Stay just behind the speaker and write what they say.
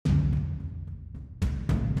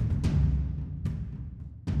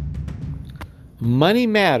Money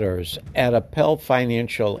matters at Appel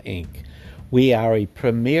Financial Inc. We are a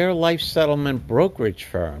premier life settlement brokerage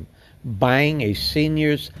firm buying a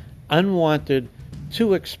senior's unwanted,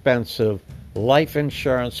 too expensive life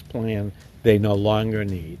insurance plan they no longer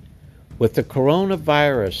need. With the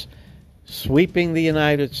coronavirus sweeping the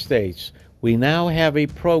United States, we now have a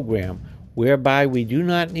program whereby we do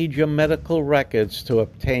not need your medical records to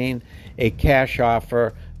obtain a cash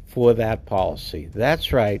offer for that policy.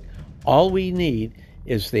 That's right. All we need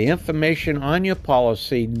is the information on your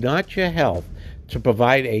policy, not your health, to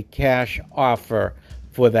provide a cash offer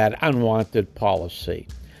for that unwanted policy.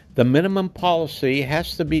 The minimum policy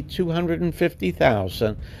has to be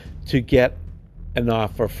 $250,000 to get an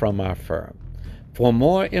offer from our firm. For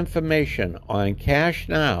more information on Cash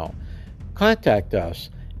Now, contact us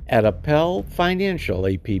at Appel Financial,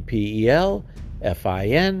 APPEL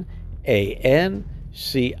FINANCIAL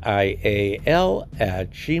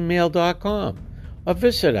 @gmail.com, or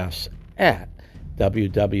visit us at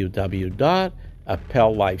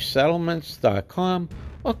www.appellifesettlements.com,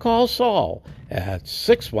 or call Saul at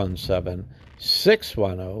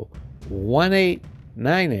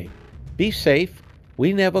 617-610-1898. Be safe.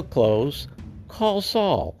 We never close. Call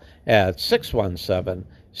Saul at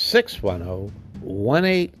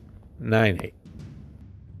 617-610-1898.